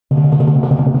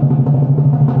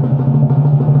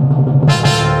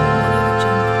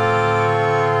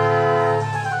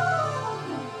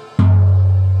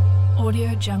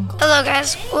Hello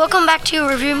guys, welcome back to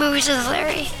Review Movies with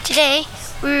Larry. Today,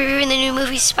 we're reviewing the new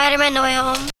movie Spider-Man No Way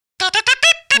Home.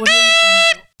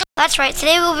 That's right,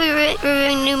 today we'll be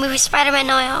reviewing the new movie Spider-Man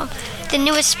No Way Home, the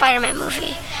newest Spider-Man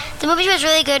movie. The movie was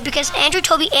really good because Andrew,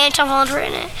 Tobey, and Tom Holland were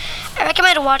in it. I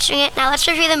recommend watching it. Now let's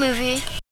review the movie.